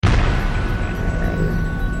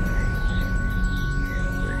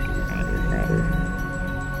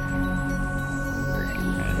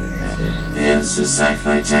This is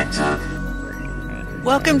Sci-Fi Tech Talk.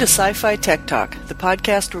 Welcome to Sci-Fi Tech Talk, the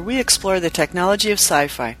podcast where we explore the technology of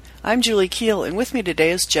sci-fi. I'm Julie Keel, and with me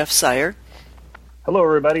today is Jeff Sire. Hello,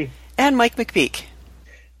 everybody. And Mike McPeak.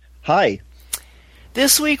 Hi.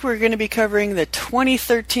 This week we're going to be covering the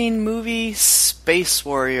 2013 movie Space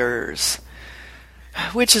Warriors,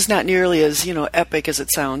 which is not nearly as, epic as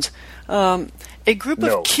it sounds. A group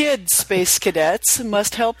of kid space cadets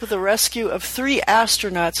must help with the rescue of 3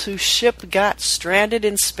 astronauts whose ship got stranded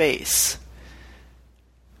in space.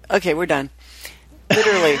 Okay, we're done.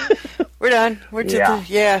 Literally. We're done. We're ha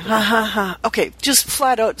ha ha. Okay, just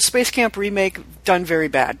flat out, Space Camp remake, done very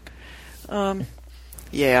bad.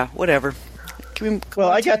 Whatever.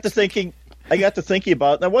 I got to thinking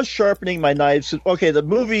about it, and I was sharpening my knives. Okay, the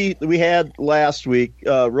movie that we had last week,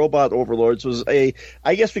 Robot Overlords, was I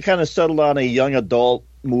guess we kind of settled on a young adult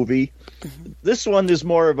movie. Mm-hmm. This one is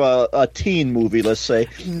more of a teen movie, let's say.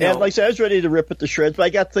 No. And like I said, I was ready to rip it to shreds, but I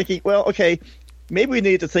got thinking, well, okay, maybe we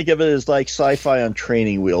need to think of it as like sci-fi on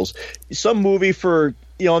training wheels. Some movie for,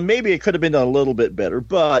 maybe it could have been done a little bit better,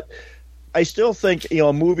 but I still think,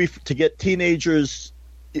 a movie to get teenagers,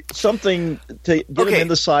 something to get them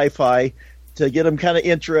into sci-fi, to get them kind of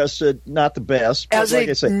interested, not the best. But as like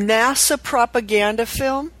a NASA propaganda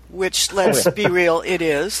film, which, let's be real, it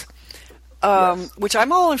is, yes. Which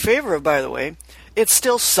I'm all in favor of, by the way, it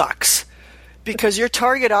still sucks because your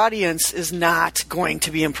target audience is not going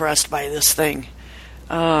to be impressed by this thing.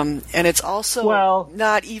 And it's also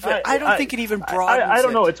not even, I don't think it even broadens I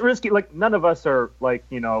don't know, it's risky. Like, none of us are, 8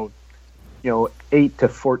 to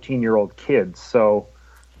 14-year-old kids, so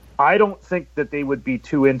I don't think that they would be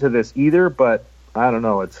too into this either, but I don't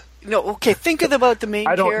know. Think about the main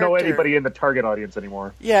character. I don't know anybody in the target audience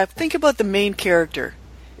anymore. Yeah, think about the main character.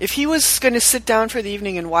 If he was going to sit down for the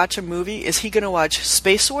evening and watch a movie, is he going to watch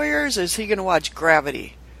Space Warriors or is he going to watch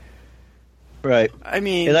Gravity? Right. I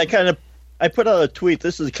mean... And I put out a tweet.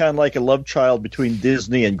 This is kind of like a love child between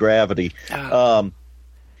Disney and Gravity. And,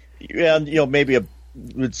 maybe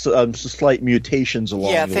with some slight mutations along the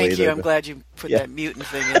way. Yeah, thank you. I'm glad you put that mutant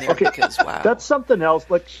thing in there because, wow. That's something else.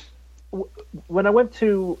 Like, when I went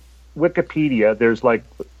to Wikipedia, there's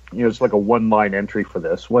it's like a one-line entry for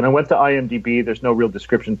this. When I went to IMDb, there's no real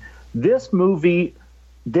description. This movie,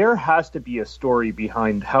 there has to be a story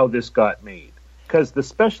behind how this got made because the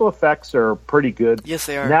special effects are pretty good. Yes,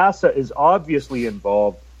 they are. NASA is obviously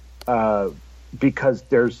involved because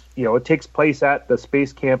there's, it takes place at the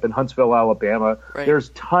space camp in Huntsville, Alabama. Right. There's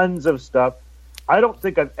tons of stuff. I don't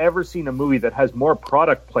think I've ever seen a movie that has more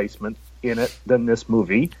product placement in it than this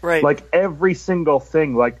movie. Right. Like every single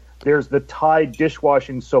thing, like there's the Tide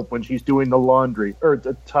dishwashing soap when she's doing the laundry, or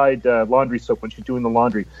the Tide laundry soap when she's doing the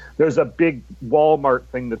laundry. There's a big Walmart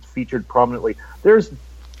thing that's featured prominently. There's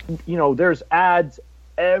ads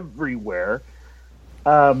everywhere.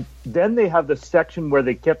 Then they have the section where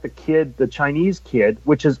they kept the Chinese kid,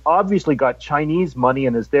 which has obviously got Chinese money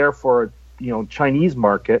and is there for, Chinese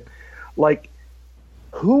market. Like,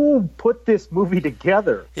 who put this movie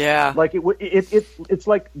together? Yeah. Like, it's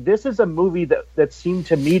like, this is a movie that seemed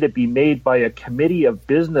to me to be made by a committee of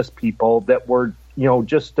business people that were,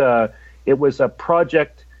 it was a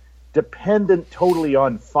project dependent totally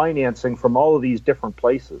on financing from all of these different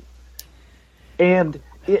places. And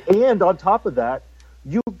on top of that,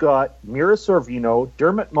 you got Mira Sorvino,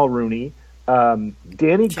 Dermot Mulroney,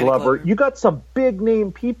 Danny Glover. You got some big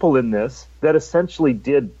name people in this that essentially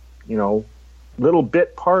did, little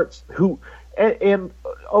bit parts. You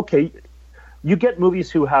get movies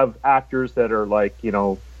who have actors that are like,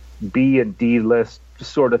 B and D list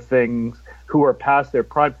sort of things who are past their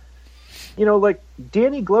prime. Like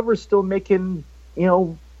Danny Glover's still making,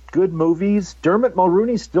 good movies. Dermot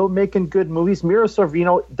Mulroney's still making good movies. Mira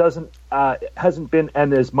Sorvino hasn't been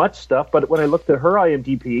in as much stuff, but when I looked at her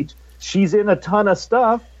IMDb page, she's in a ton of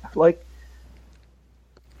stuff. Like,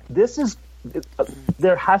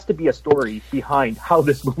 there has to be a story behind how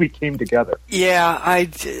this movie came together. Yeah,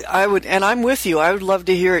 I would, and I'm with you. I would love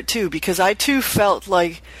to hear it too, because I too felt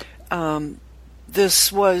like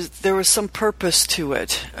there was some purpose to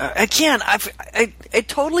it. Again, it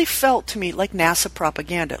totally felt to me like NASA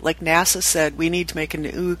propaganda. Like NASA said, we need to make a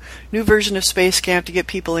new version of Space Camp to get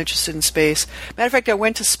people interested in space. Matter of fact, I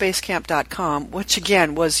went to spacecamp.com, which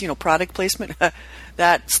again was, product placement.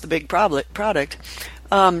 That's the big product.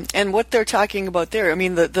 And what they're talking about there, I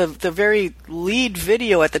mean, the very lead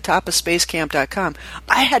video at the top of spacecamp.com,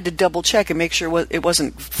 I had to double check and make sure it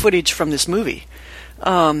wasn't footage from this movie.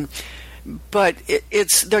 But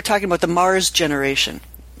they're talking about the Mars generation.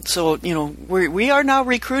 So, we are now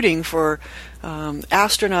recruiting for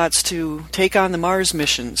astronauts to take on the Mars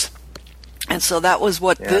missions. And so that was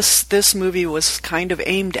what this movie was kind of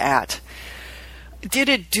aimed at. Did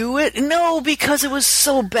it do it? No, because it was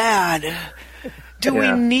so bad. Do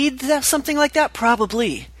we need something like that?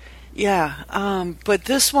 Probably. Yeah. But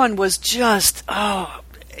this one was just,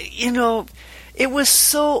 it was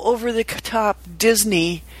so over the top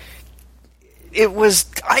Disney.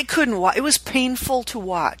 I couldn't watch. It was painful to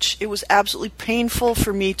watch. It was absolutely painful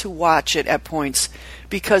for me to watch it at points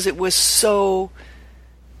because it was so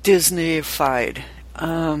Disney-ified.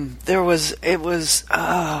 It was,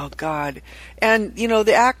 oh God. And,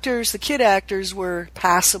 the kid actors were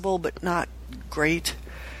passable, but not great.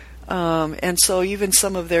 And so even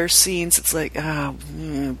some of their scenes, it's like,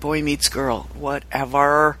 boy meets girl,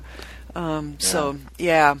 whatever. So,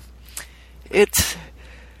 yeah. It's...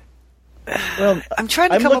 Well, I'm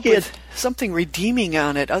trying to come up with something redeeming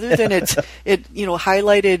on it, other than it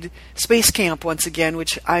highlighted space camp once again,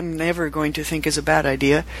 which I'm never going to think is a bad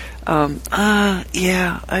idea. I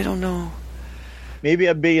don't know. Maybe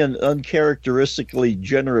I'm being an uncharacteristically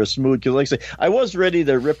generous mood because, like I say, I was ready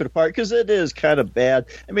to rip it apart because it is kind of bad.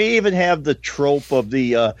 I mean, even have the trope of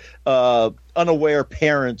the unaware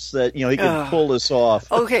parents that he can pull this off.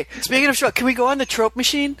 Okay, speaking of trope, can we go on the trope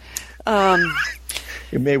machine?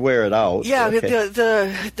 You may wear it out. Yeah, okay.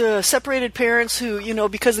 the separated parents who,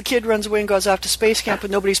 because the kid runs away and goes off to space camp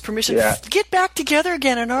with nobody's permission, get back together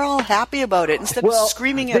again and are all happy about it instead of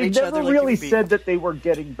screaming at each other. They never really said that they were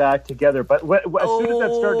getting back together, but as soon as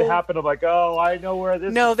that started to happen, I'm like, I know where this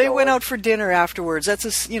is No, they going. went out for dinner afterwards. That's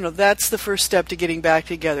that's the first step to getting back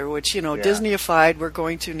together, which, Disney-ified, we're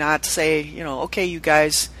going to not say, okay, you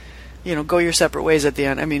guys, go your separate ways at the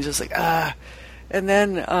end. I mean, just like, And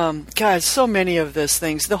then, God, so many of those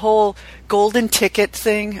things. The whole golden ticket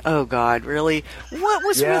thing. Oh, God, really? What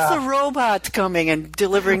was with the robot coming and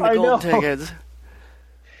delivering the golden tickets?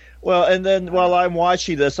 Well, and then while I'm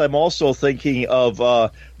watching this, I'm also thinking of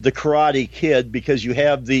the Karate Kid because you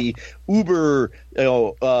have the uber,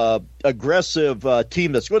 aggressive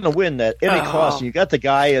team that's going to win at any cost. And you got the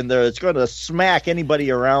guy in there that's going to smack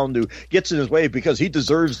anybody around who gets in his way because he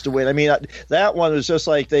deserves to win. I mean, that one was just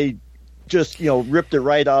like they just ripped it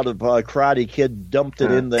right out of Karate Kid, dumped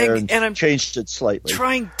it in there, and I'm changed it slightly.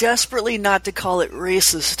 Trying desperately not to call it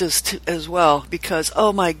racist as well, because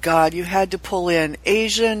oh my God, you had to pull in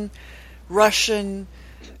Asian, Russian,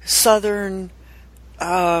 Southern.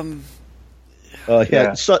 Southern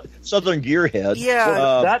gearhead.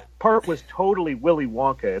 Yeah, that part was totally Willy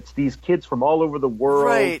Wonka. It's these kids from all over the world,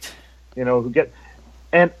 right? Who get,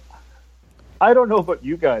 and I don't know about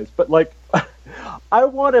you guys, but like. I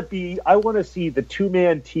want to see the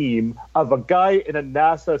two-man team of a guy in a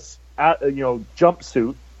NASA,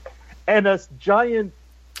 jumpsuit, and a giant,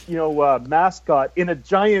 mascot in a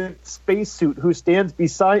giant spacesuit who stands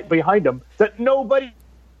behind him that nobody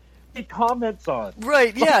comments on.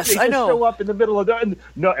 Right? Yes, I know. They show up in the middle of and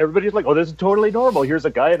everybody's like, "Oh, this is totally normal." Here's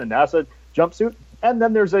a guy in a NASA jumpsuit, and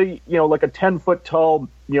then there's a like a 10-foot tall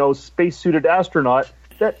spacesuited astronaut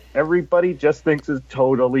that everybody just thinks is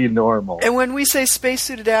totally normal. And when we say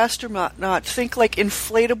spacesuited astronaut, think like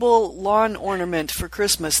inflatable lawn ornament for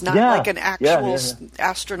Christmas, not like an actual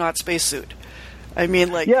astronaut spacesuit. I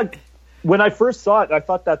mean, like... Yeah, when I first saw it, I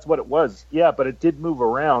thought that's what it was. Yeah, but it did move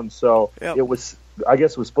around, so it was... I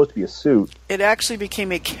guess it was supposed to be a suit. It actually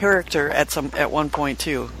became a character at one point,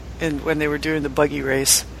 too, when they were doing the buggy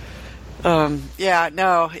race.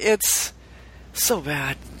 It's so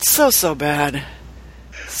bad. So bad.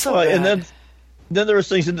 So and then there was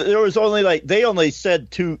things. There was only they only said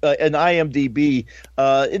to an IMDb,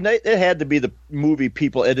 and it had to be the movie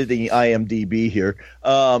people editing IMDb here.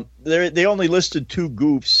 They only listed 2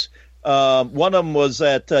 goofs. One of them was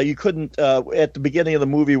that you couldn't at the beginning of the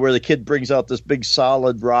movie where the kid brings out this big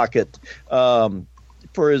solid rocket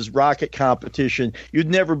for his rocket competition. You'd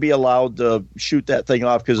never be allowed to shoot that thing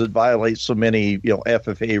off because it violates so many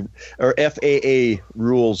FFA or FAA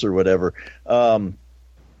rules or whatever.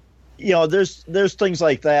 There's things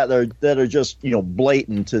like that are just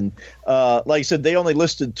blatant, and like I said, they only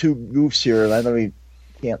listed 2 goofs here, and I know you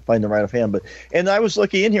can't find them right offhand. And I was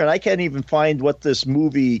looking in here, and I can't even find what this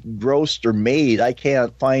movie grossed or made. I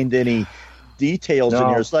can't find any details in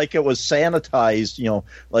here. It's like it was sanitized,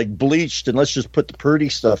 like bleached, and let's just put the pretty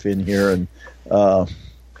stuff in here. And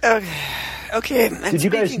okay. Did you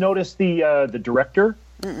guys notice the director?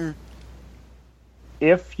 Mm-mm.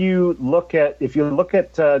 If you look at the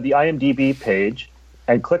IMDb page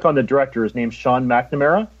and click on the director, his name's Sean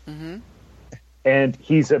McNamara, and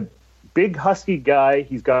he's a big husky guy.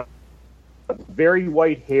 He's got very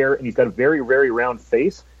white hair and he's got a very, very round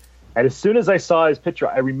face. And as soon as I saw his picture,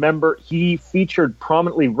 I remember he featured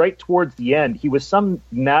prominently right towards the end. He was some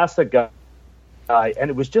NASA and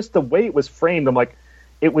it was just the way it was framed. I'm like,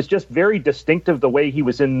 it was just very distinctive the way he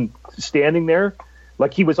was standing there.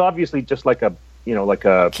 Like he was obviously just like a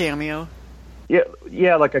cameo.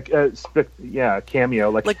 Yeah, like a cameo,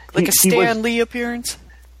 like a Stan Lee appearance.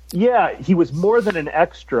 Yeah, he was more than an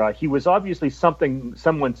extra. He was obviously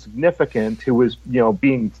someone significant who was,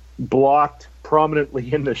 being blocked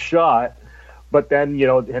prominently in the shot. But then,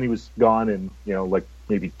 and he was gone in, like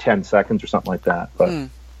maybe 10 seconds or something like that. But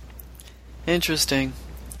interesting.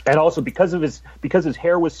 And also because his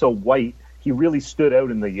hair was so white, he really stood out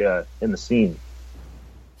in the scene.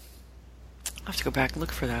 I'll have to go back and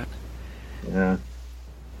look for that. Yeah.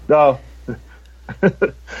 No.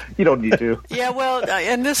 You don't need to. Yeah, well,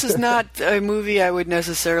 and this is not a movie I would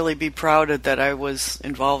necessarily be proud of that I was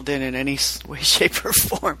involved in any way, shape, or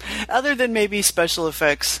form, other than maybe special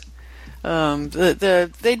effects.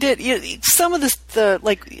 They did some of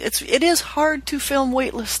it is hard to film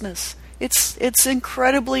weightlessness. It's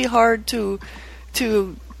incredibly hard to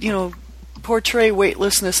portray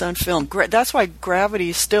weightlessness on film. That's why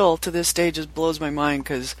Gravity still to this day just blows my mind,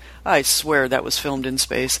 because I swear that was filmed in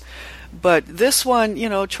space. But this one,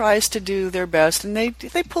 tries to do their best, and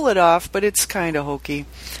they pull it off, but it's kind of hokey.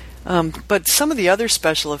 But some of the other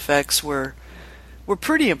special effects were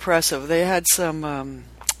pretty impressive. They had some,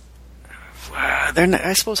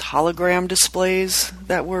 I suppose, hologram displays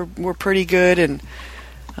that were pretty good, and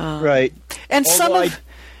right. And although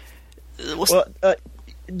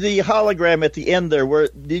the hologram at the end there,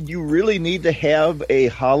 did you really need to have a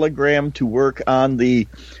hologram to work on the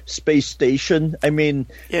space station? I mean,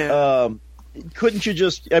 couldn't you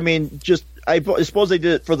I suppose they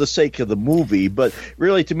did it for the sake of the movie, but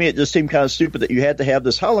really to me it just seemed kind of stupid that you had to have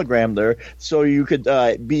this hologram there so you could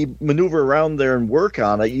maneuver around there and work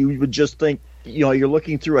on it. You would just think, you're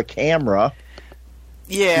looking through a camera.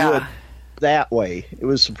 Yeah. That way. It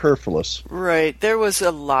was superfluous. Right. There was a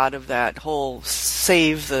lot of that whole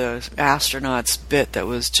save the astronauts bit that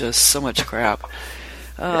was just so much crap.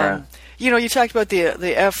 You talked about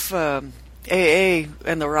the FAA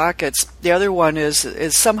and the rockets. The other one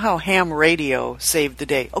is somehow ham radio saved the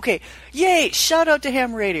day. Okay, yay, shout out to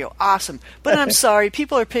ham radio. Awesome. But I'm sorry,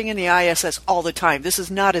 people are pinging the ISS all the time. This is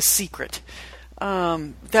not a secret.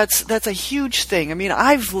 That's a huge thing. I mean,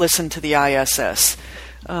 I've listened to the ISS.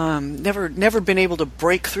 Never been able to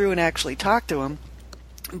break through and actually talk to them,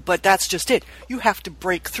 but that's just it. You have to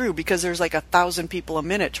break through because there's like 1,000 people a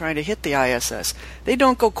minute trying to hit the ISS. They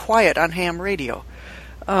don't go quiet on ham radio.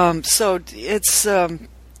 So it's the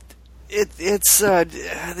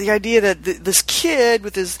idea that this kid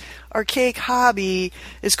with his archaic hobby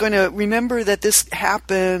is going to remember that this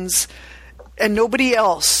happens, and nobody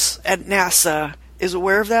else at NASA is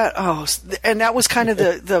aware of that. Oh, and that was kind of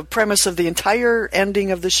the premise of the entire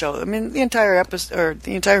ending of the show. I mean, the entire episode or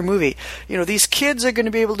the entire movie. These kids are going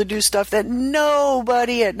to be able to do stuff that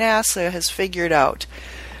nobody at NASA has figured out.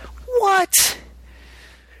 What?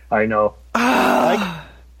 I know.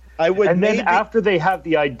 I would. And then after they have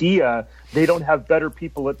the idea, they don't have better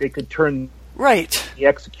people that they could turn the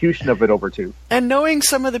execution of it over to. And knowing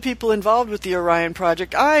some of the people involved with the Orion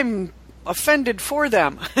project, I'm offended for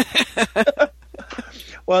them.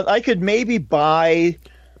 Well, I could maybe buy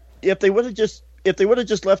if they would have just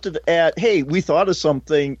left it at, hey, we thought of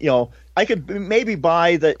something. I could maybe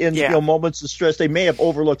buy that in moments of stress they may have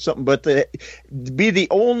overlooked something, but to be the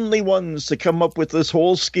only ones to come up with this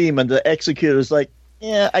whole scheme and to execute it is like,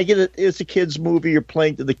 yeah, I get it. It's a kids' movie. You're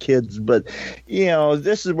playing to the kids, but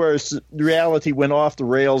this is where reality went off the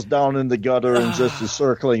rails, down in the gutter, and just is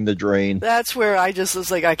circling the drain. That's where I just was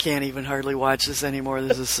like, I can't even hardly watch this anymore.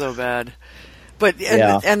 This is so bad. But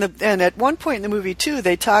and at one point in the movie too,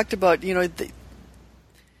 they talked about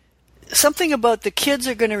something about the kids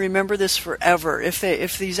are going to remember this forever. If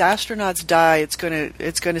these astronauts die, it's going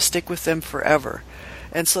to stick with them forever.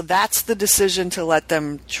 And so that's the decision to let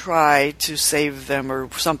them try to save them or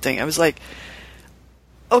something. I was like,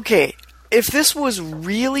 okay, if this was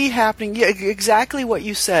really happening, exactly what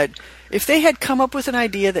you said, if they had come up with an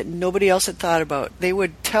idea that nobody else had thought about, they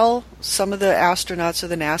would tell some of the astronauts or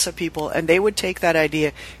the NASA people, and they would take that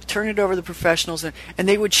idea, turn it over to the professionals, and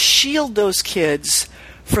they would shield those kids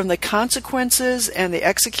from the consequences and the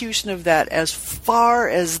execution of that as far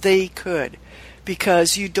as they could.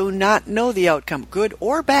 Because you do not know the outcome, good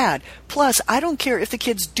or bad. Plus, I don't care if the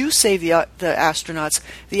kids do save the astronauts,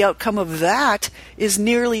 the outcome of that is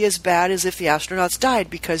nearly as bad as if the astronauts died.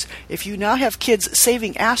 Because if you now have kids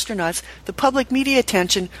saving astronauts, the public media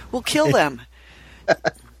attention will kill them.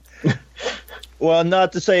 Well,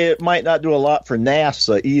 not to say it might not do a lot for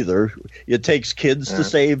NASA either. It takes kids to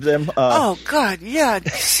save them. Oh, God, yeah,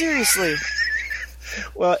 seriously.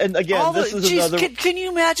 Well, and again, this is another. Can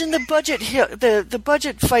you imagine the budget the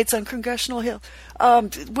budget fights on Congressional Hill, on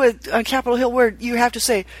Capitol Hill, where you have to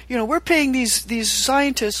say, we're paying these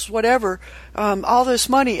scientists whatever, all this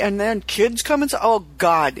money, and then kids come and say, oh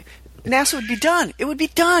God, NASA would be done. It would be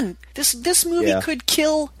done. This movie could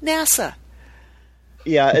kill NASA.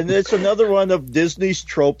 Yeah, and it's another one of Disney's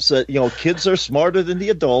tropes that, kids are smarter than the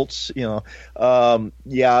adults,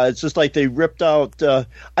 it's just like they ripped out,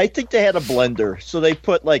 I think they had a blender. So they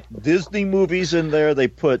put, like, Disney movies in there. They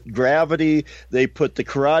put Gravity. They put The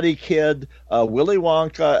Karate Kid, Willy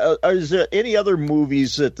Wonka. Is there any other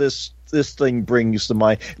movies that this thing brings to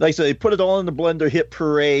mind? Like I said, they put it all in the blender, hit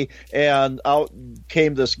puree, and out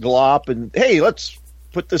came this glop, and, hey, let's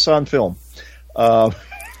put this on film.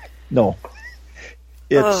 No.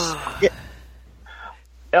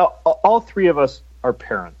 All three of us are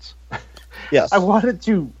parents. Yes. I wanted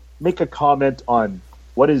to make a comment on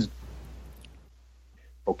what is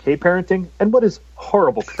okay parenting and what is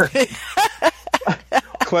horrible parenting.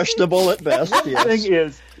 Questionable at best. The thing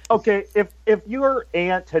is, okay, if your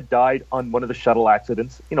aunt had died on one of the shuttle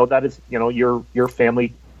accidents, that is, your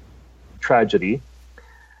family tragedy.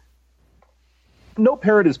 No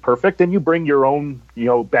parent is perfect, and you bring your own,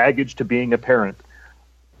 baggage to being a parent.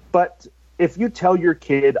 But if you tell your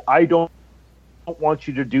kid, I don't want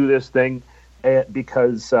you to do this thing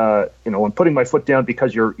because, I'm putting my foot down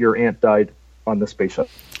because your aunt died on the space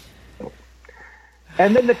shuttle.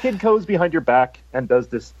 And then the kid goes behind your back and does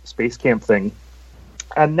this space camp thing.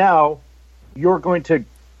 And now you're going to,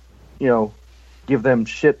 give them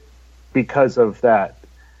shit because of that.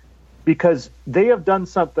 Because they have done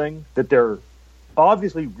something that they're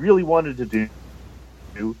obviously really wanted to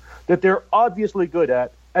do, that they're obviously good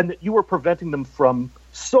at, and that you were preventing them from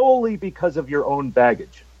solely because of your own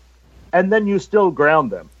baggage. And then you still ground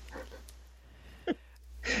them.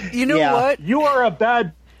 You know what? You are a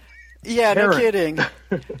bad parent. No kidding.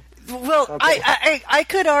 Well, okay. I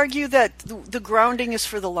could argue that the grounding is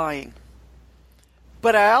for the lying.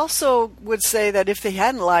 But I also would say that if they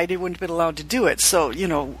hadn't lied, they wouldn't have been allowed to do it. So,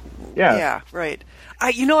 yeah, right.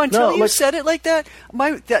 Until you said it like that,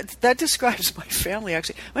 that describes my family,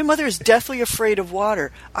 actually. My mother is deathly afraid of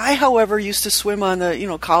water. I, however, used to swim on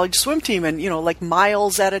the, college swim team and, like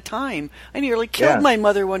miles at a time. I nearly killed my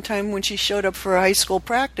mother one time when she showed up for a high school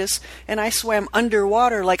practice, and I swam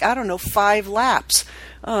underwater 5 laps.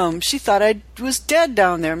 She thought I was dead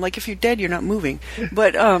down there. I'm like, if you're dead, you're not moving.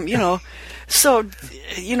 But, so,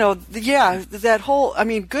 that whole,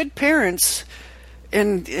 good parents...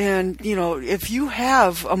 And if you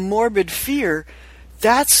have a morbid fear,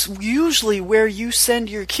 that's usually where you send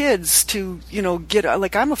your kids to, get,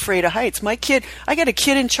 I'm afraid of heights. I got a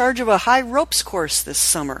kid in charge of a high ropes course this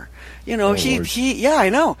summer. I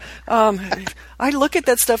know. I look at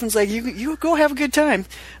that stuff and it's like, you go have a good time.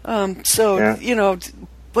 But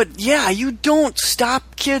you don't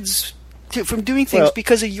stop kids from doing things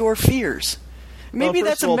because of your fears. Maybe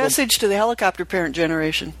that's a message to the helicopter parent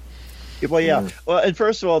generation. Well, yeah. Well, and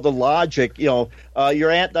first of all, the logic, your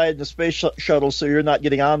aunt died in the space shuttle, so you're not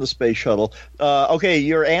getting on the space shuttle. Okay,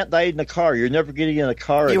 your aunt died in a car. You're never getting in a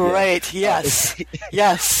car again. You're right. Yes.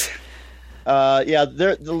 Yes. Like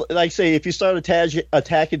I say, if you start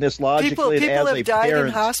attacking this logically, people as have died in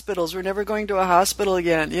hospitals. We're never going to a hospital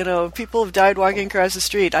again. People have died walking across the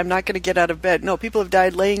street. I'm not going to get out of bed. No, people have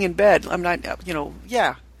died laying in bed. I'm not.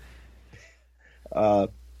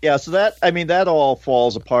 So that all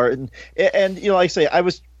falls apart, and like I say, I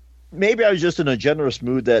was just in a generous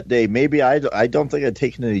mood that day. Maybe I don't think I'd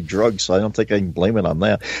taken any drugs, so I don't think I can blame it on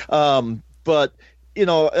that. But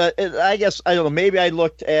I guess I don't know. Maybe I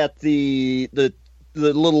looked at the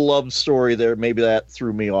little love story there. Maybe that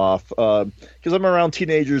threw me off because I'm around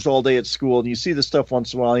teenagers all day at school, and you see this stuff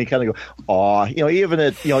once in a while, and you kind of go, "Aw," even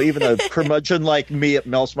a curmudgeon like me, it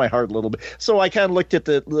melts my heart a little bit. So I kind of looked at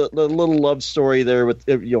the little love story there with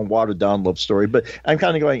watered down love story, but I'm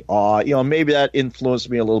kind of going, "Aw," maybe that influenced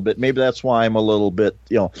me a little bit. Maybe that's why I'm a little bit,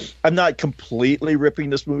 I'm not completely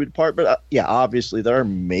ripping this movie apart, but obviously there are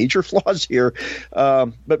major flaws here.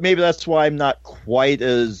 But maybe that's why I'm not quite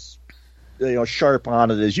as sharp on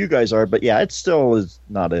it as you guys are, but it still is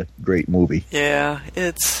not a great movie. Yeah,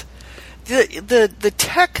 it's the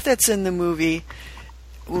tech that's in the movie.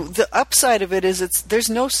 The upside of it is there's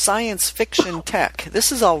no science fiction tech.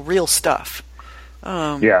 This is all real stuff.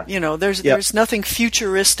 There's nothing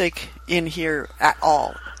futuristic in here at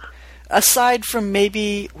all, aside from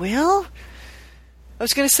maybe. Well, I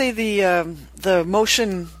was going to say the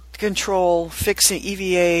motion control fixing,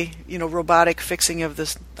 EVA, robotic fixing of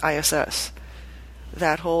this ISS.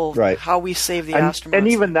 That whole how we save the astronauts. And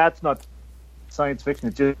even that's not science fiction.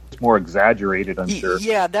 It's just more exaggerated, I'm sure.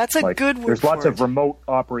 Yeah, that's a good word. There's lots of remote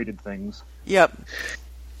operated things. Yep.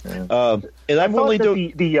 And I'm willing to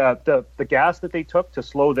the gas that they took to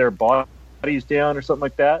slow their bodies down or something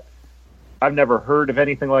like that. I've never heard of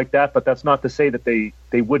anything like that, but that's not to say that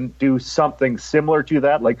they wouldn't do something similar to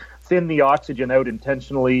that, like thin the oxygen out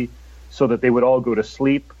intentionally so that they would all go to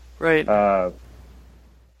sleep. Right. And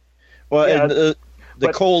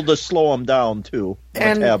the cold to slow them down too.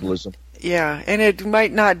 Metabolism. Yeah, and it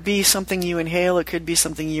might not be something you inhale; it could be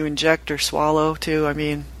something you inject or swallow too. I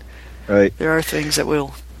mean, right. There are things that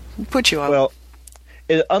will put you out. Well,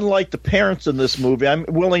 unlike the parents in this movie, I'm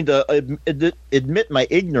willing to admit my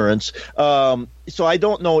ignorance. So I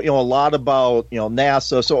don't know, a lot about,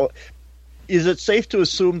 NASA. So is it safe to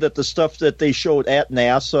assume that the stuff that they showed at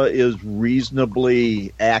NASA is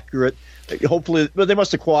reasonably accurate? Hopefully, but they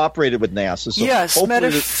must have cooperated with NASA. So yes, matter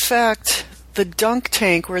of fact, the dunk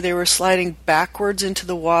tank where they were sliding backwards into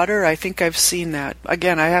the water, I think I've seen that.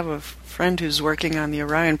 Again, I have a friend who's working on the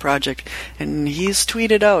Orion project, and he's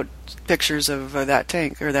tweeted out pictures of that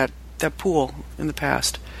tank or that pool in the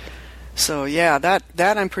past. So yeah, that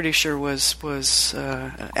I'm pretty sure was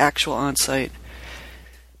actual on site.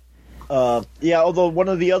 Although one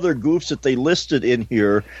of the other goofs that they listed in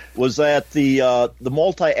here was that the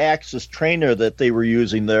multi-axis trainer that they were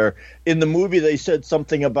using there in the movie, they said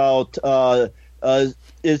something about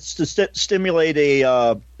it's to simulate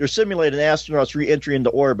an astronaut's re-entry into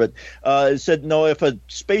orbit. It said no, if a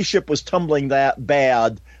spaceship was tumbling that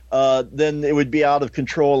bad, then it would be out of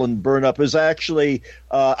control and burn up. It was actually,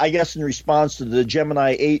 I guess, in response to the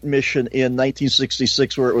Gemini 8 mission in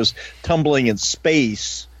 1966, where it was tumbling in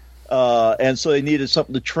space. And so they needed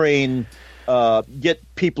something to train,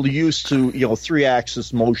 get people used to,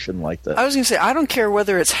 3-axis motion like that. I was going to say, I don't care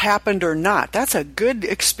whether it's happened or not. That's a good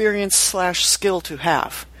experience / skill to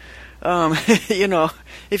have.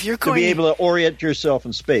 If you're going to be able to orient yourself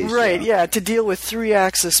in space, right? Yeah, to deal with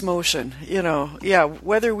 3-axis motion.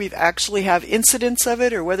 Whether we actually have incidents of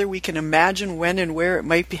it or whether we can imagine when and where it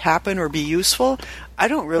might happen or be useful, I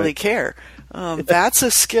don't really care. That's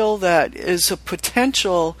a skill that is a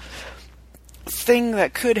potential thing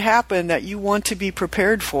that could happen that you want to be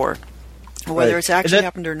prepared for, whether it's actually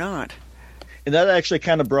happened or not. And that actually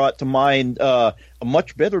kind of brought to mind a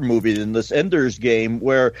much better movie than this Ender's Game,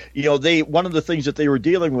 where one of the things that they were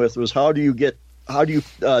dealing with was how do you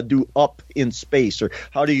do up in space, or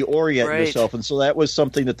how do you orient yourself? And so that was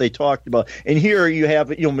something that they talked about. And here you have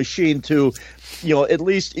machine to at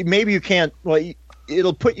least maybe you can't. Well,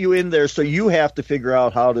 it'll put you in there, so you have to figure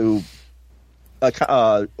out how to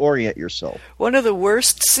orient yourself. One of the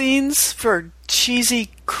worst scenes for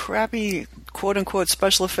cheesy, crappy, quote-unquote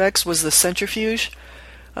special effects was the centrifuge.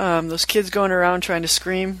 Those kids going around trying to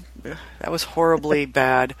scream. That was horribly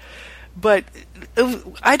bad. But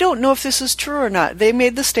I don't know if this is true or not. They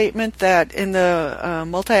made the statement that in the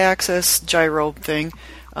multi-axis gyro thing,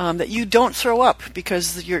 that you don't throw up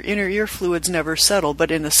because your inner ear fluids never settle.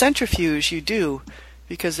 But in the centrifuge, you do,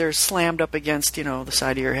 because they're slammed up against, the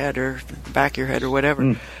side of your head or the back of your head or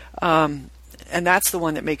whatever. And that's the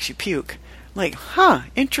one that makes you puke. Like,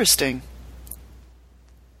 interesting.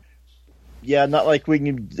 Yeah, not like we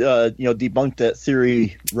can, debunk that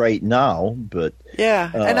theory right now, but... Yeah,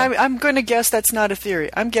 and I'm going to guess that's not a theory.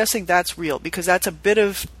 I'm guessing that's real, because that's a bit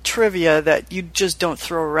of trivia that you just don't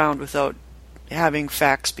throw around without having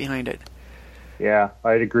facts behind it. Yeah,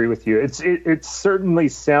 I'd agree with you. It certainly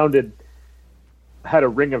had a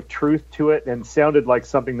ring of truth to it, and sounded like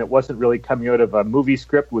something that wasn't really coming out of a movie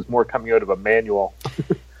script, was more coming out of a manual.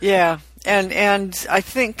 Yeah, and I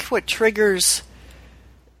think what triggers...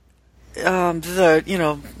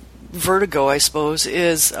 the vertigo, I suppose,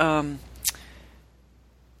 is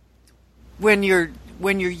when you're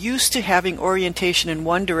used to having orientation in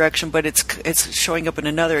one direction, but it's showing up in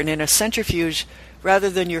another. And in a centrifuge, rather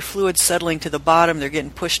than your fluids settling to the bottom, they're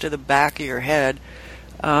getting pushed to the back of your head.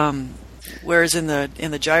 Whereas in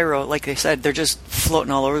the gyro, like they said, they're just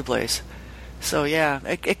floating all over the place. So yeah,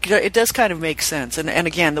 it does kind of make sense. And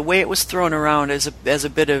again, the way it was thrown around as a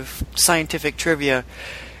bit of scientific trivia,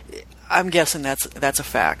 I'm guessing that's a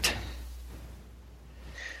fact.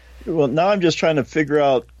 Well, now I'm just trying to figure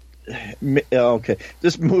out. Okay,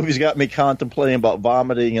 this movie's got me contemplating about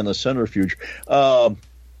vomiting in a centrifuge.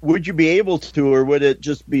 Would you be able to, or would it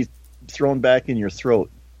just be thrown back in your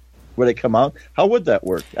throat? Would it come out? How would that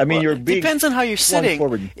work? I mean, it depends on how you're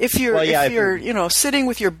sitting. If you're sitting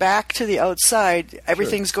with your back to the outside,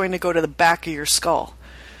 everything's going to go to the back of your skull.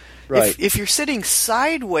 Right. If you're sitting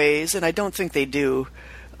sideways, and I don't think they do.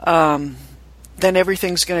 Then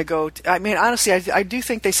everything's going to go... I mean, honestly, I do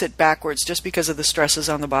think they sit backwards just because of the stresses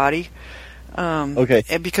on the body. Okay.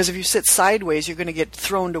 And because if you sit sideways, you're going to get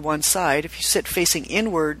thrown to one side. If you sit facing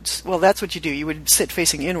inwards, well, that's what you do. You would sit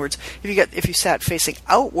facing inwards. If you sat facing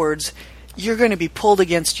outwards, you're going to be pulled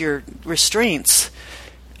against your restraints,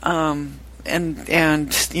 and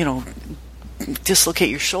dislocate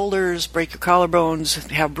your shoulders, break your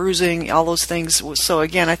collarbones, have bruising, all those things. So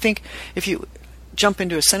again, I think if you jump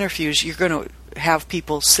into a centrifuge, you're going to have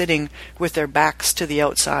people sitting with their backs to the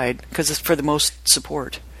outside because it's for the most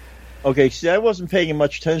support. Okay, see, I wasn't paying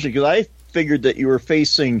much attention because I figured that you were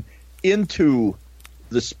facing into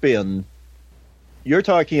the spin. You're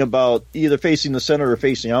talking about either facing the center or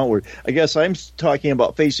facing outward. I guess I'm talking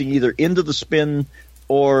about facing either into the spin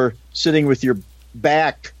or sitting with your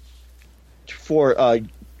back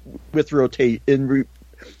with rotate as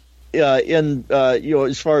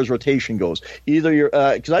far as rotation goes. Either you're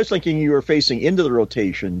because I was thinking you were facing into the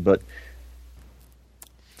rotation, but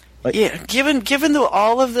given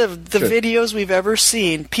all of the Sure. videos we've ever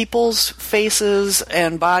seen, people's faces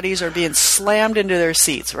and bodies are being slammed into their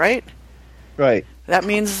seats, right? Right. That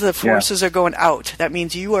means the forces are going out. That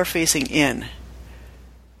means you are facing in.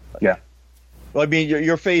 Yeah. Well, I mean,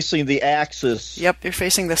 you're facing the axis. Yep, you're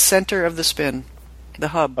facing the center of the spin, the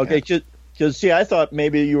hub. Okay, because see, I thought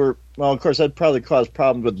maybe you were. Well, of course, that'd probably cause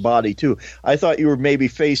problems with the body too. I thought you were maybe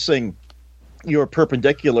facing. You were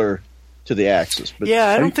perpendicular to the axis. But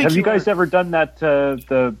yeah, I don't think. Have you guys ever done that?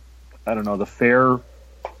 The fair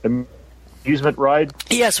amusement ride?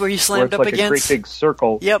 Yes, where you slammed where it's up like a against. great big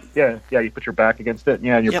circle. Yep. Yeah. You put your back against it.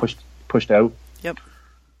 Yeah, and you're Yep. pushed out.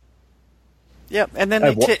 Yep, and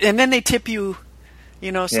then they tip you, so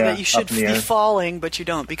that you should up in the be air. falling, but you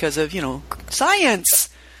don't because of science.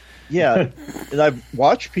 yeah, and I've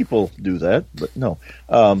watched people do that, but no.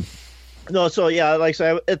 No, so yeah, like I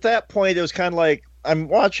said, at that point it was kind of like I'm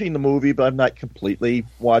watching the movie, but I'm not completely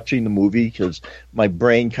watching the movie because my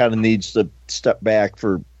brain kind of needs to step back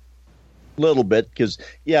for a little bit. Because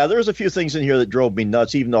there's a few things in here that drove me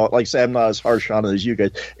nuts. Even though, like I said, I'm not as harsh on it as you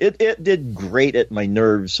guys. It did grate at my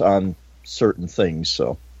nerves on certain things.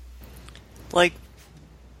 So, Like,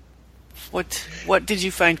 what did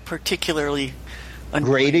you find particularly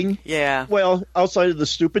annoying? Grating? Yeah. Well, outside of the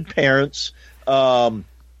stupid parents, and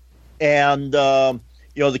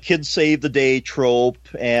the kids save the day trope,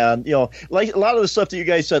 and like a lot of the stuff that you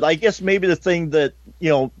guys said. I guess maybe the thing that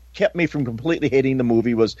kept me from completely hating the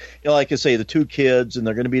movie was like I say, the two kids and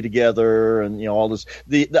they're going to be together, and all this.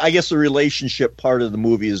 I guess the relationship part of the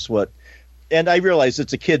movie is what. And I realize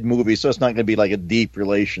it's a kid movie, so it's not going to be like a deep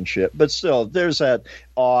relationship. But still, there's that,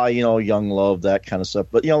 young love, that kind of stuff.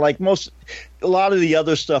 But, like a lot of the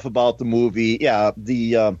other stuff about the movie, like I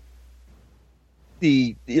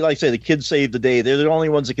say, the kids save the day. They're the only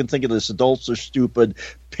ones that can think of this. Adults are stupid.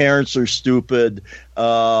 Parents are stupid.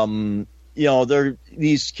 These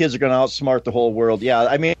kids are going to outsmart the whole world. Yeah,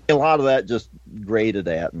 I mean, a lot of that just grated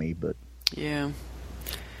at me. But Yeah.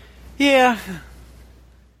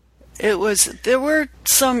 There were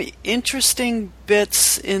some interesting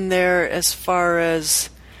bits in there as far as,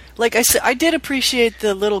 like I said, I did appreciate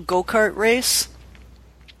the little go-kart race.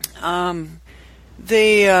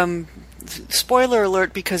 Spoiler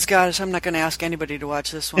alert, because gosh, I'm not going to ask anybody to watch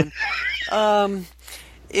this one.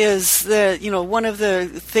 Is that one of the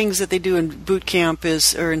things that they do in boot camp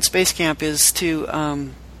or in space camp is to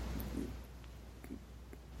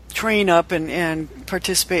train up and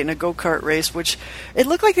participate in a go-kart race, which it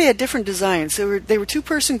looked like they had different designs. They were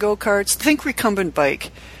two-person go-karts, think recumbent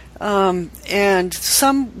bike, and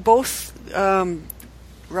both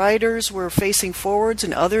riders were facing forwards,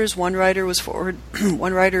 and one rider was forward,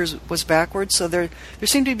 one rider was backwards. So there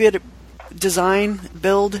seemed to be a design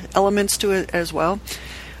build elements to it as well.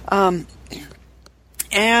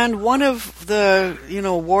 And one of the,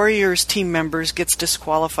 Warriors team members gets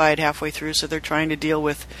disqualified halfway through, so they're trying to deal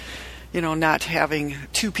with, not having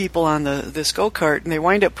two people on this go-kart, and they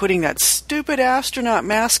wind up putting that stupid astronaut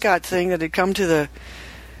mascot thing that had come to the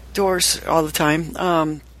doors all the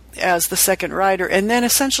time as the second rider, and then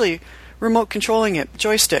essentially remote controlling it,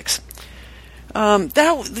 joysticks.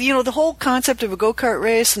 The whole concept of a go-kart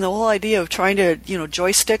race and the whole idea of trying to,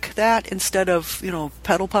 joystick that instead of,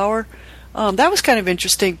 pedal power. That was kind of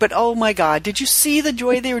interesting, but oh my God, did you see the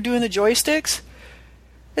joy they were doing the joysticks?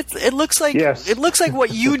 It looks like Yes. It looks like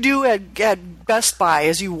what you do at Best Buy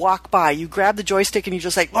as you walk by. You grab the joystick and you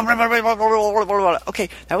just like, okay,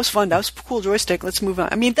 that was fun. That was a cool joystick. Let's move on.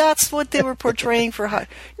 I mean, that's what they were portraying for.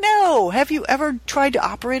 No, have you ever tried to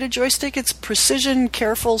operate a joystick? It's precision,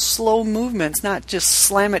 careful, slow movements, not just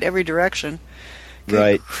slam it every direction. Good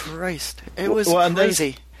Right. Christ, it was Well, and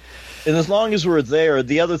crazy. And as long as we're there,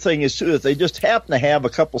 the other thing is, too, that they just happen to have a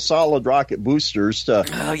couple solid rocket boosters or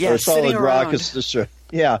solid rockets to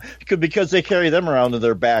yeah, because they carry them around in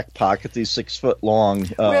their back pocket, these 6-foot-long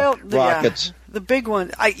rockets. Yeah, the big one.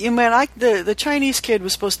 The Chinese kid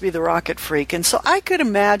was supposed to be the rocket freak, and so I could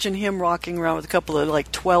imagine him walking around with a couple of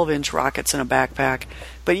 12-inch rockets in a backpack.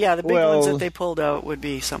 But yeah, the big ones that they pulled out would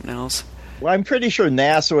be something else. Well, I'm pretty sure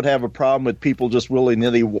NASA would have a problem with people just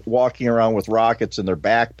willy-nilly walking around with rockets in their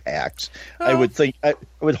backpacks. Oh. I would think. I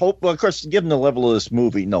would hope. Well, of course, given the level of this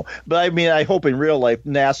movie, no. But I mean, I hope in real life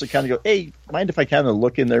NASA kind of go, "Hey, mind if I kind of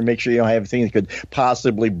look in there, make sure you don't have anything that could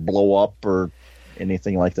possibly blow up or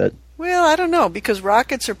anything like that." Well, I don't know, because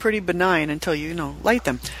rockets are pretty benign until you light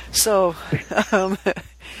them. So.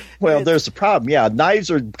 Well, there's the problem. Yeah,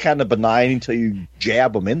 knives are kind of benign until you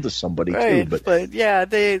jab them into somebody, right, too. But yeah,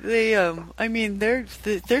 they're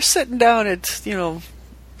sitting down at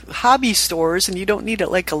hobby stores, and you don't need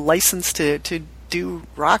a license to do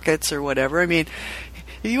rockets or whatever. I mean,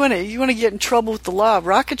 if you want to get in trouble with the law,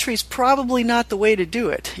 rocketry is probably not the way to do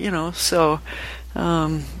it. So.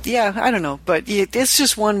 Yeah, I don't know, but it's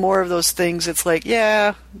just one more of those things. It's like,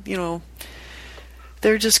 they're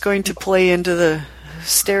just going to play into the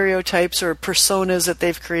stereotypes or personas that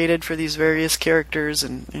they've created for these various characters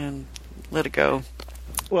and let it go.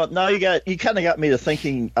 Well, now you kind of got me to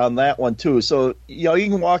thinking on that one too. So you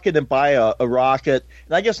can walk in and buy a rocket,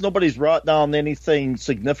 and I guess nobody's brought down anything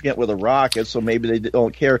significant with a rocket, so maybe they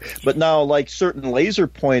don't care. But now, certain laser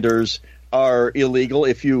pointers are illegal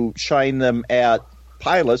if you shine them at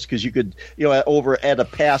pilots, because you could, over at a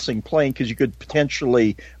passing plane, because you could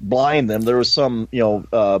potentially blind them. There was some,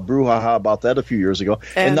 brouhaha about that a few years ago.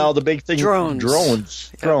 And now the big thing, drones,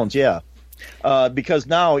 yeah. Because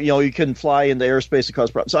now, you can fly into airspace and cause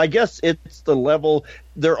problems. So I guess it's the level.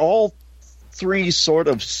 They're all three sort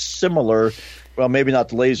of similar. Well, maybe not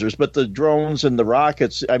the lasers, but the drones and the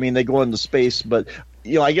rockets. I mean, they go into space, but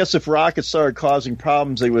I guess if rockets started causing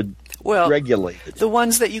problems, they would regulate it. The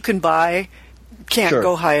ones that you can buy can't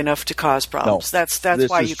go high enough to cause problems. No, that's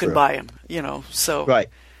why you can buy them. So right.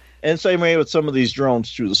 And same way with some of these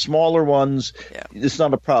drones too. The smaller ones, it's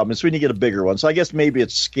not a problem. It's when you get a bigger one. So I guess maybe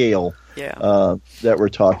it's scale that we're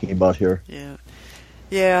talking about here.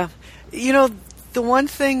 Yeah. The one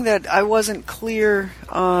thing that I wasn't clear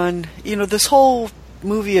on, this whole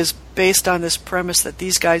movie is based on this premise that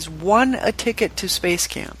these guys won a ticket to space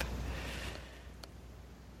camp.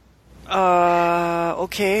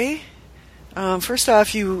 Okay. First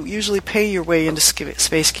off, you usually pay your way into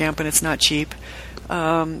space camp, and it's not cheap.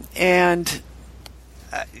 And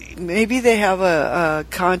maybe they have a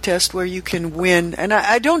contest where you can win, and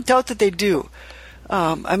I don't doubt that they do.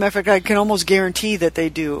 As a matter of fact, I can almost guarantee that they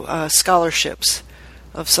do scholarships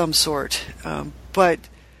of some sort. But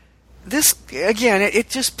this, again, it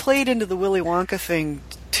just played into the Willy Wonka thing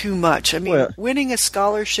too much. I mean, winning a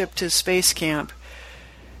scholarship to space camp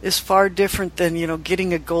is far different than,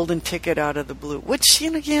 getting a golden ticket out of the blue. Which,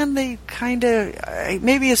 again, they kind of...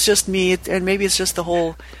 maybe it's just me, and maybe it's just the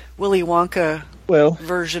whole Willy Wonka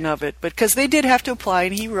version of it. But because they did have to apply,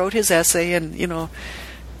 and he wrote his essay, and,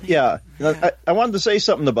 Yeah. I wanted to say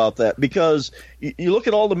something about that, because you look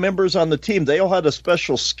at all the members on the team, they all had a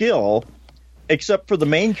special skill, except for the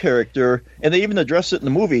main character, and they even addressed it in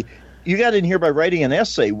the movie. You got in here by writing an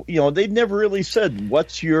essay. They never really said,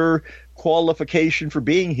 what's your qualification for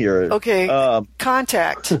being here? Okay,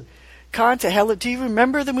 Contact. Contact. Do you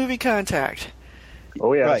remember the movie Contact?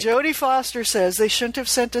 Oh, yeah. Right. Jodie Foster says they shouldn't have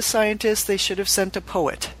sent a scientist, they should have sent a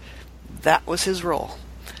poet. That was his role.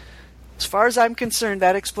 As far as I'm concerned,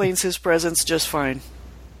 that explains his presence just fine.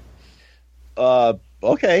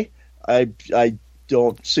 Okay. I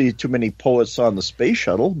don't see too many poets on the space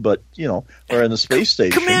shuttle, but, or in the space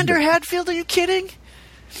station. Commander Hadfield, are you kidding?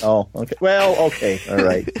 Oh, okay. Well, okay, all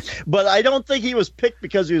right. But I don't think he was picked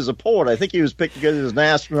because he was a poet. I think he was picked because he was an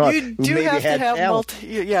astronaut you do have to have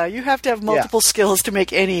you have to have multiple skills to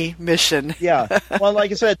make any mission. Yeah. Well,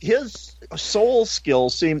 like I said, his soul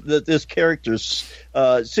skills seemed that this character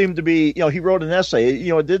seemed to be. He wrote an essay.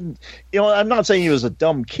 It didn't. I'm not saying he was a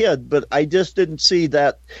dumb kid, but I just didn't see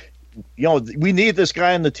that. We need this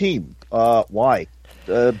guy on the team. Why?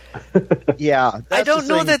 Yeah. I don't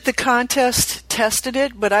know that the contest tested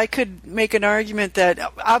it, but I could make an argument that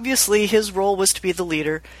obviously his role was to be the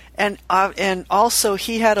leader, and also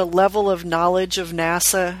he had a level of knowledge of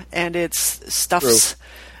NASA and its stuffs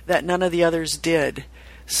that none of the others did.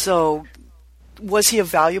 So, was he a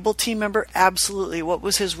valuable team member? Absolutely. What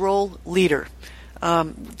was his role? Leader.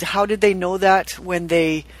 How did they know that when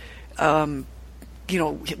they... when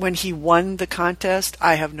he won the contest?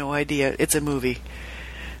 I have no idea. It's a movie.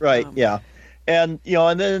 Right, yeah. And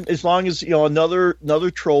and then as long as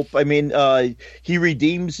another trope. I mean, he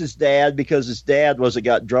redeems his dad because his dad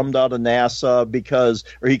got drummed out of NASA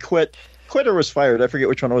or he quit or was fired. I forget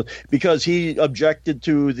which one it was, because he objected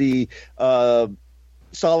to the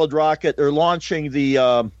solid rocket or launching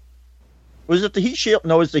the. Was it the heat shield?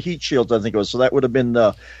 No, it was the heat shields. I think it was. So that would have been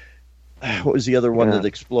what was the other one that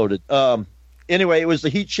exploded? Anyway, it was the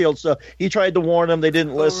heat shields. So he tried to warn them. They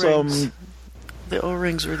didn't listen. The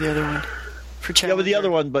O-rings were the other one. For Challenger. Yeah, but the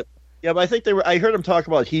other one, but I think they were. I heard him talk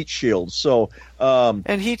about heat shields. So,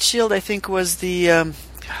 and heat shield, I think, was the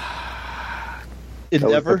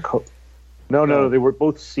Endeavor. No, they were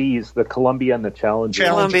both C's. The Columbia and the Challenger.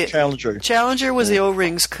 Challenger was the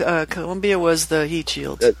O-rings. Columbia was the heat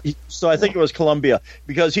shield. So I think it was Columbia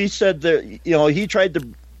because he said that he tried to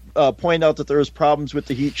point out that there was problems with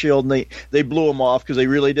the heat shield, and they blew him off because they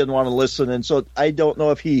really didn't want to listen. And so I don't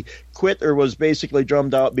know if he quit or was basically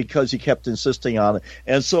drummed out because he kept insisting on it.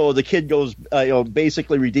 And so the kid goes,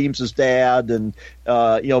 basically redeems his dad and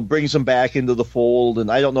brings him back into the fold.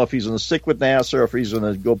 And I don't know if he's going to stick with NASA or if he's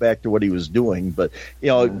going to go back to what he was doing, but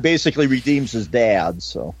basically redeems his dad.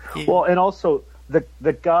 So well, and also the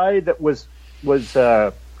guy that was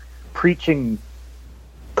preaching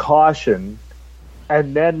caution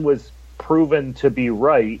and then was proven to be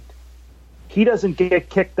right, he doesn't get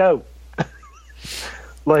kicked out.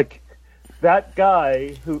 Like that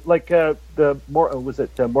guy who, was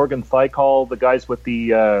it Morgan Thicall, the guys with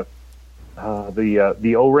the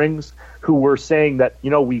O-rings, who were saying that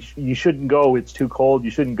you shouldn't go, it's too cold,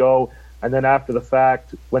 you shouldn't go. And then after the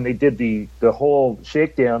fact, when they did the whole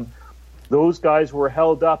shakedown, those guys were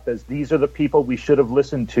held up as these are the people we should have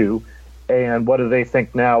listened to. And what do they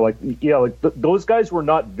think now? Those guys were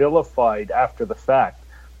not vilified after the fact.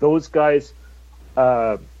 Those guys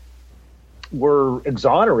were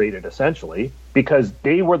exonerated, essentially, because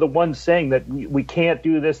they were the ones saying that we can't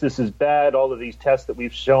do this, this is bad, all of these tests that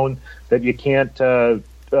we've shown that you can't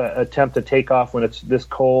attempt to take off when it's this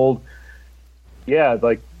cold. Yeah,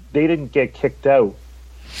 they didn't get kicked out.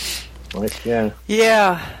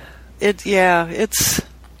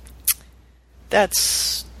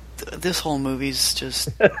 This whole movie's just...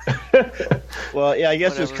 Well, yeah, I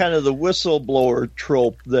guess it's kind of the whistleblower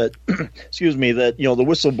trope that, excuse me, that, the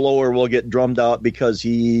whistleblower will get drummed out because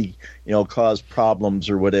he, caused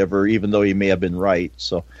problems or whatever, even though he may have been right.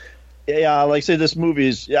 So, yeah, like I say, this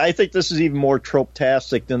movie I think this is even more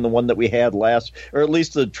trope-tastic than the one that we had last, or at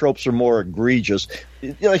least the tropes are more egregious.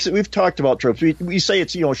 Like I said, we've talked about tropes. We say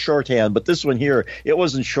it's, shorthand, but this one here, it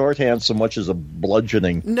wasn't shorthand so much as a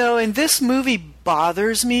bludgeoning. No, and this movie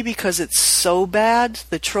bothers me because it's so bad.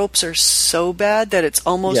 The tropes are so bad that it's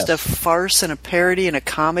almost a farce and a parody and a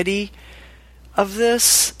comedy of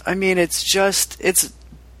this. I mean, it's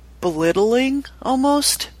belittling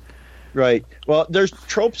almost. Right. Well, there's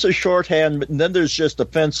tropes of shorthand, and then there's just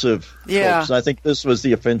offensive tropes. And I think this was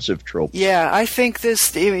the offensive trope. Yeah, I think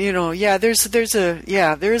this, there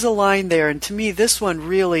is a line there, and to me, this one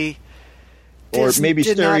really... Or maybe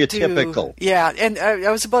stereotypical. And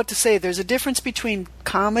I was about to say, there's a difference between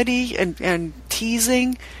comedy and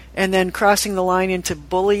teasing, and then crossing the line into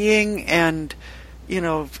bullying and,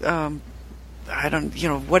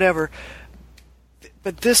 whatever.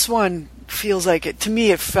 But this one feels like it. To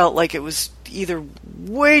me, it felt like it was either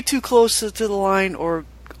way too close to the line or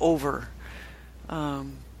over.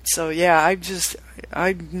 I'm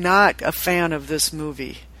not a fan of this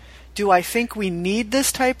movie. Do I think we need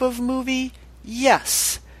this type of movie?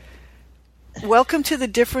 Yes. Welcome to the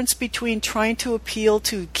difference between trying to appeal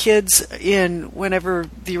to kids in whenever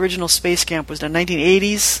the original Space Camp was done,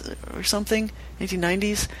 1980s or something,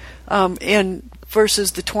 1990s, and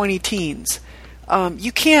versus the 20 teens.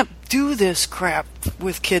 You can't do this crap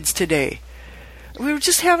with kids today. We were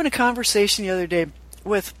just having a conversation the other day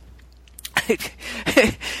with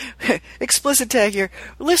explicit tag here.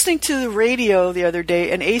 Listening to the radio the other day,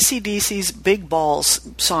 and AC/DC's Big Balls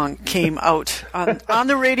song came out on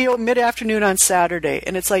the radio mid-afternoon on Saturday,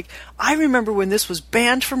 and it's like, I remember when this was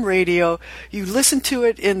banned from radio. You listened to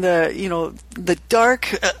it in the dark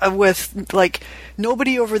with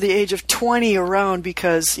nobody over the age of 20 around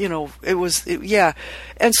because it was.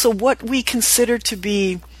 And so what we consider to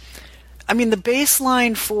be, the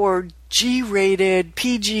baseline for G-rated,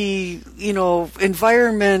 PG,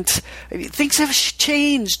 environment. Things have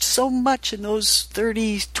changed so much in those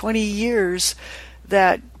 30, 20 years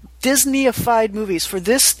that Disney-ified movies for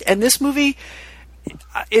this, and this movie,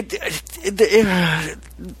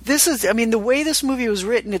 This is, I mean, the way this movie was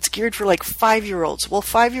written, it's geared for like 5-year-olds. Well,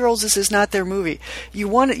 5-year-olds, this is not their movie.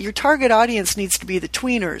 Your target audience needs to be the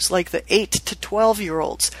tweeners, like the 8 to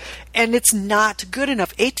 12-year-olds. And it's not good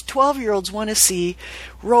enough. 8 to 12-year-olds want to see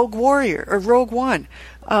Rogue One.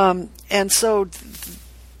 And so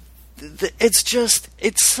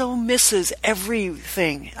it so misses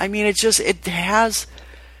everything. I mean, it's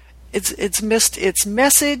missed its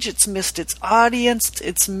message, it's missed its audience,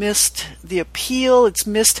 it's missed the appeal, it's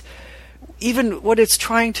missed even what it's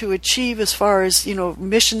trying to achieve as far as,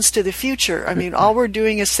 missions to the future. I mean, all we're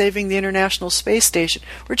doing is saving the International Space Station.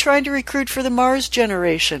 We're trying to recruit for the Mars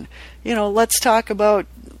generation. Let's talk about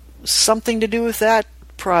something to do with that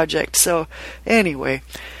project. So anyway,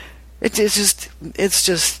 it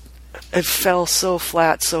fell so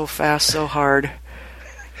flat, so fast, so hard.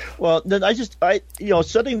 Well, then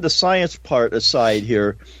setting the science part aside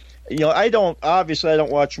here, I don't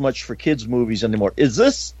watch much for kids' movies anymore. Is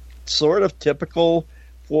this sort of typical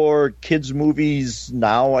for kids' movies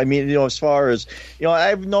now? I mean, as far as,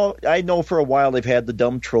 I know for a while they've had the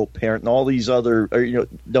dumb trope parent and all these other,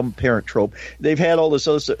 dumb parent trope. They've had all this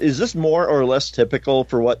other stuff. Is this more or less typical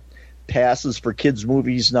for what passes for kids'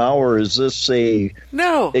 movies now, or is this a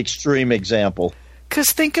extreme example?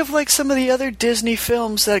 Because think of like some of the other Disney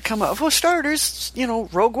films that come out. For starters,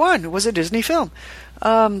 Rogue One was a Disney film.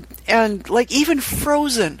 And like even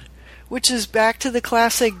Frozen, which is back to the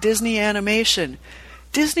classic Disney animation.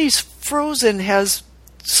 Disney's Frozen has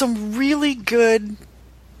some really good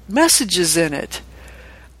messages in it.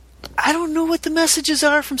 I don't know what the messages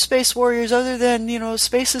are from Space Warriors other than,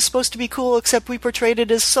 space is supposed to be cool, except we portrayed it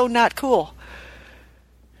as so not cool.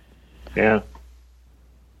 Yeah.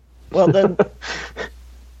 Well, then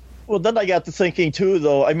I got to thinking, too,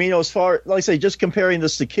 though. I mean, as far, like I say, just comparing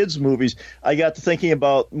this to kids' movies, I got to thinking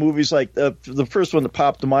about movies like the first one that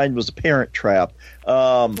popped to mind was The Parent Trap.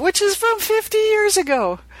 Which is from 50 years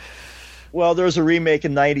ago. Well, there was a remake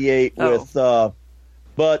in 98 with,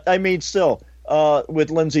 but I mean, still, with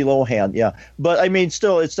Lindsay Lohan, yeah. But I mean,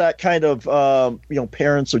 still, it's that kind of,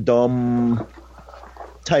 parents are dumb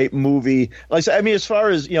type movie. Like I said, I mean, as far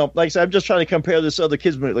as, like I said, I'm just trying to compare this to other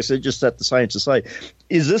kids' movies. Like I said, just set the science aside.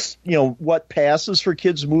 Is this, what passes for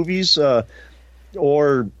kids' movies?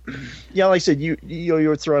 Or, like I said, you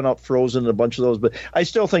were throwing out Frozen and a bunch of those, but I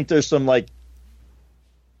still think there's some,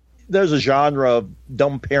 there's a genre of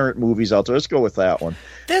dumb parent movies out there. Let's go with that one.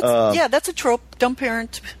 That's a trope, dumb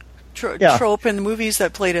parent trope in the movies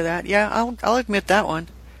that play to that. Yeah, I'll admit that one.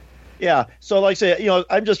 Yeah, so like I say,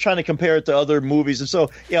 I'm just trying to compare it to other movies, and so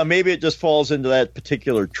maybe it just falls into that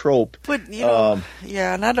particular trope. But and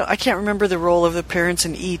I can't remember the role of the parents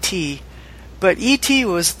in E.T., but E.T.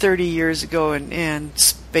 was 30 years ago and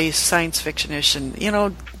space science fiction-ish,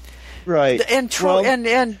 and right,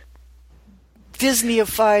 and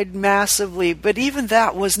Disney-ified massively, but even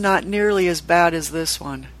that was not nearly as bad as this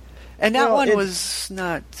one, and that one was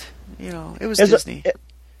not, it was Disney.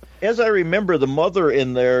 As I remember, the mother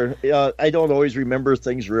in there, I don't always remember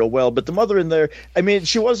things real well, but the mother in there, I mean,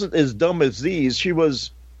 she wasn't as dumb as these. She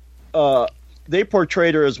was, they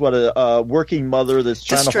portrayed her as a working mother that's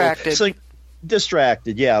trying to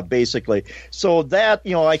distracted, yeah, basically. So that,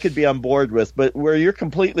 I could be on board with, but where you're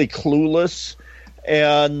completely clueless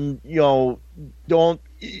and, don't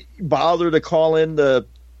bother to call in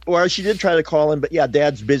or she did try to call in, but yeah,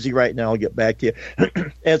 Dad's busy right now, I'll get back to you.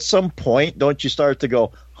 At some point, don't you start to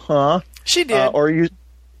go, huh? She did.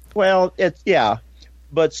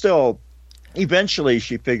 But still, eventually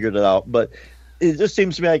she figured it out. But it just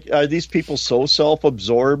seems to me like, are these people so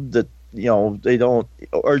self-absorbed that, they don't,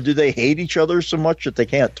 or do they hate each other so much that they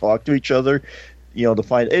can't talk to each other, to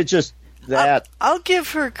find, it's just that. Well,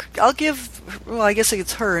 I guess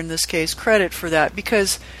it's her in this case, credit for that,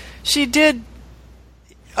 because she did,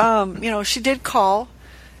 she did call,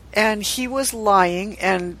 and he was lying,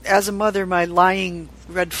 and as a mother, my lying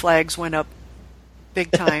red flags went up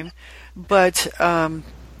big time. But,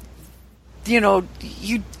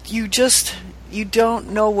 you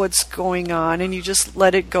don't know what's going on, and you just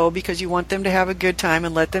let it go because you want them to have a good time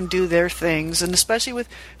and let them do their things, and especially with,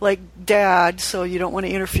 Dad, so you don't want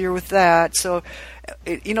to interfere with that. So,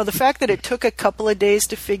 the fact that it took a couple of days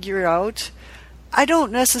to figure out, I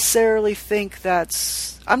don't necessarily think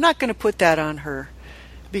I'm not going to put that on her.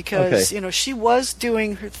 Because, she was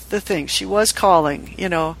doing the thing. She was calling,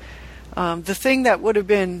 The thing that would have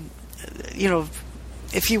been,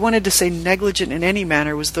 if you wanted to say negligent in any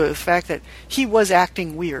manner, was the fact that he was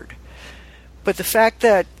acting weird. But the fact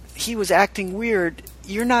that he was acting weird,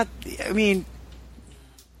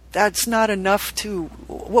 that's not enough to...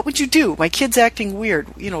 What would you do? My kid's acting weird,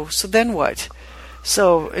 so then what?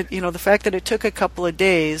 So, the fact that it took a couple of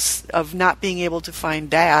days of not being able to find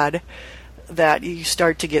Dad, that you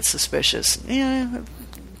start to get suspicious. Yeah,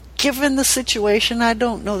 given the situation, I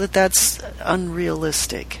don't know that that's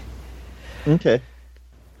unrealistic. Okay.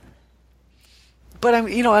 But on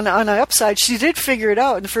the upside, she did figure it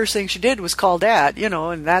out, and the first thing she did was call Dad,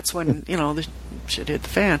 and that's when the shit hit the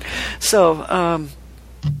fan. So, I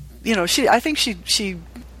think she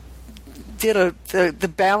did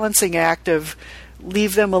the balancing act of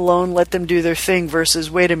leave them alone, let them do their thing,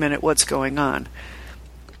 versus wait a minute, what's going on?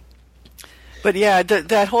 But yeah, that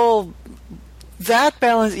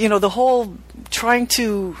balance, the whole trying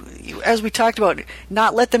to, as we talked about,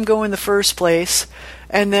 not let them go in the first place.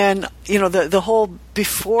 And then, the whole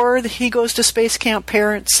before he goes to Space Camp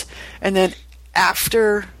Parents, and then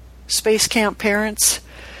after Space Camp Parents,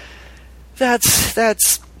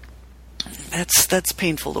 that's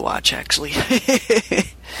painful to watch, actually.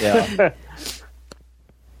 Yeah.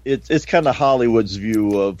 It's kind of Hollywood's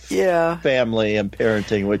view of family and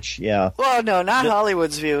parenting, which, Well, no, not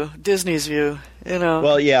Hollywood's view, Disney's view,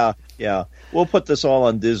 Well, yeah. We'll put this all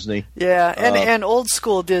on Disney. Yeah, and old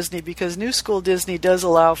school Disney, because new school Disney does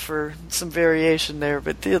allow for some variation there,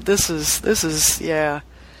 but this is.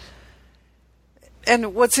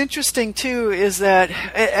 And what's interesting too is that,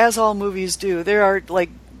 as all movies do, there are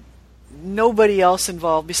nobody else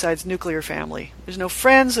involved besides nuclear family. There's no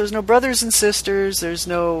friends, there's no brothers and sisters, there's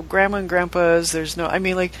no grandma and grandpas, there's no,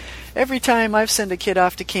 every time I've sent a kid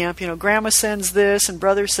off to camp, grandma sends this and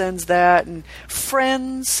brother sends that, and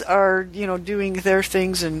friends are, doing their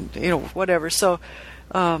things and, whatever. So,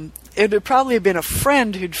 it would probably have been a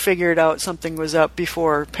friend who'd figured out something was up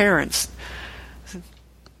before parents.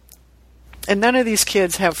 And none of these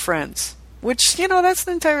kids have friends, which, that's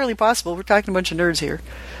entirely possible. We're talking a bunch of nerds here.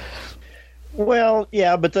 Well,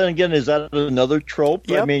 yeah, but then again, is that another trope?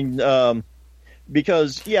 Yep.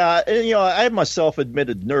 Because I myself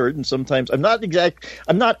admitted nerd, and sometimes I'm not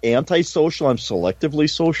antisocial. I'm selectively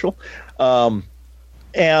social, but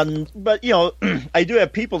I do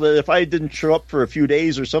have people that if I didn't show up for a few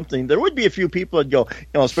days or something, there would be a few people that go,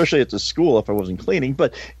 especially at the school if I wasn't cleaning,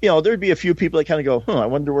 but there'd be a few people that kind of go, I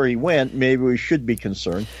wonder where he went. Maybe we should be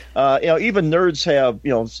concerned. Even nerds have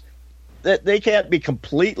they can't be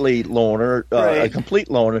completely loner, right. A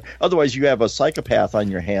complete loner. Otherwise, you have a psychopath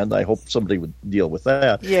on your hand. I hope somebody would deal with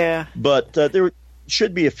that. Yeah. But there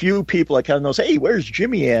should be a few people that kind of knows, hey, where's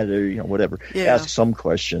Jimmy at, or whatever. Yeah. Ask some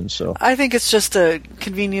questions. So I think it's just a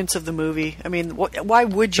convenience of the movie. Why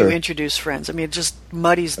would you introduce friends? It just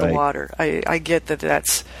muddies the water. I get that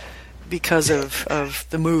that's because of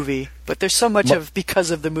the movie, but there's so much of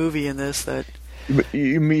because of the movie in this that.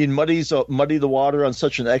 You mean muddy the water on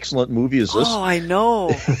such an excellent movie as this? Oh, I know.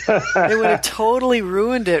 It would have totally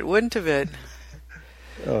ruined it, wouldn't have it?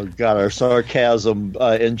 Oh, God, our sarcasm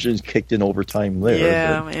engines kicked in overtime there.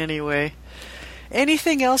 Yeah, anyway.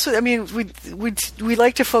 Anything else? We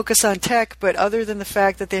like to focus on tech, but other than the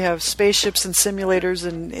fact that they have spaceships and simulators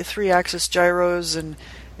and 3-axis gyros and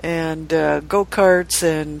go-karts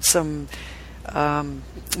and some...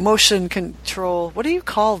 motion control. What do you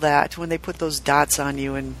call that when they put those dots on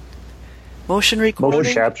you? And motion recording?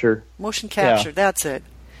 Motion capture. Motion capture, that's it.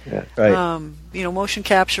 Yeah, right. Motion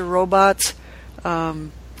capture robots,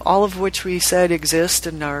 all of which we said exist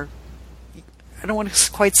and are, I don't want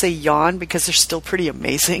to quite say yawn because they're still pretty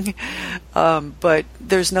amazing, but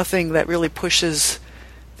there's nothing that really pushes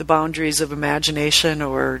the boundaries of imagination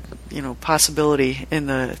or, possibility in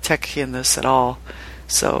the tech in this at all.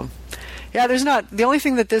 So... yeah, there's not. The only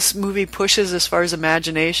thing that this movie pushes as far as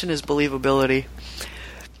imagination is believability.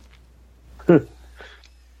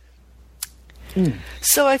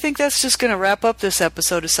 So I think that's just going to wrap up this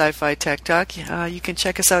episode of Sci-Fi Tech Talk. You can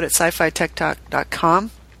check us out at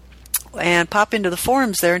scifitechtalk.com and pop into the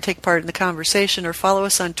forums there and take part in the conversation, or follow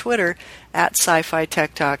us on Twitter at Sci-Fi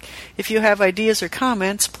Tech Talk. If you have ideas or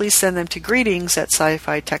comments, please send them to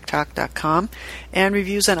greetings@scifitechtalk.com, and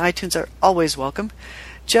reviews on iTunes are always welcome.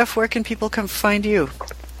 Jeff, where can people come find you?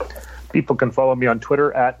 People can follow me on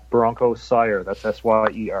Twitter at Bronco Sire. That's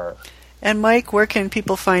SYER. And Mike, where can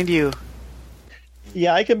people find you?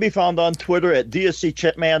 Yeah, I can be found on Twitter at DSC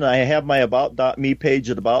Chipman, and I have my About.me page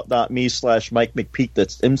at about.me/Mike McPeak.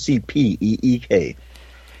 That's MCPEEK.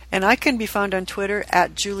 And I can be found on Twitter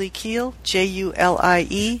at Julie Keel,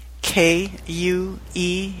 JulieKuehl,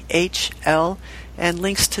 and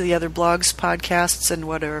links to the other blogs, podcasts, and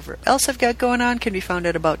whatever else I've got going on can be found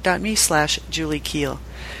at about.me/Julie Keel.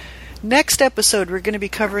 Next episode, we're going to be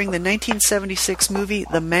covering the 1976 movie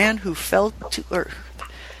The Man Who Fell to Earth.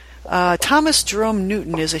 Thomas Jerome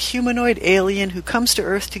Newton is a humanoid alien who comes to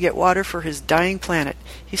Earth to get water for his dying planet.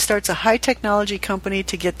 He starts a high-technology company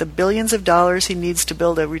to get the billions of dollars he needs to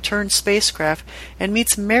build a return spacecraft and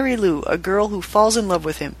meets Mary Lou, a girl who falls in love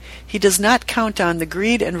with him. He does not count on the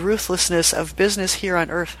greed and ruthlessness of business here on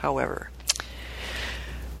Earth, however.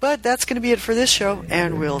 But that's going to be it for this show,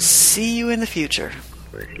 and we'll see you in the future.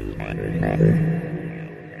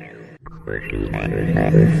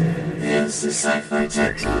 It's the Sci-Fi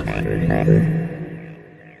Tech Talk.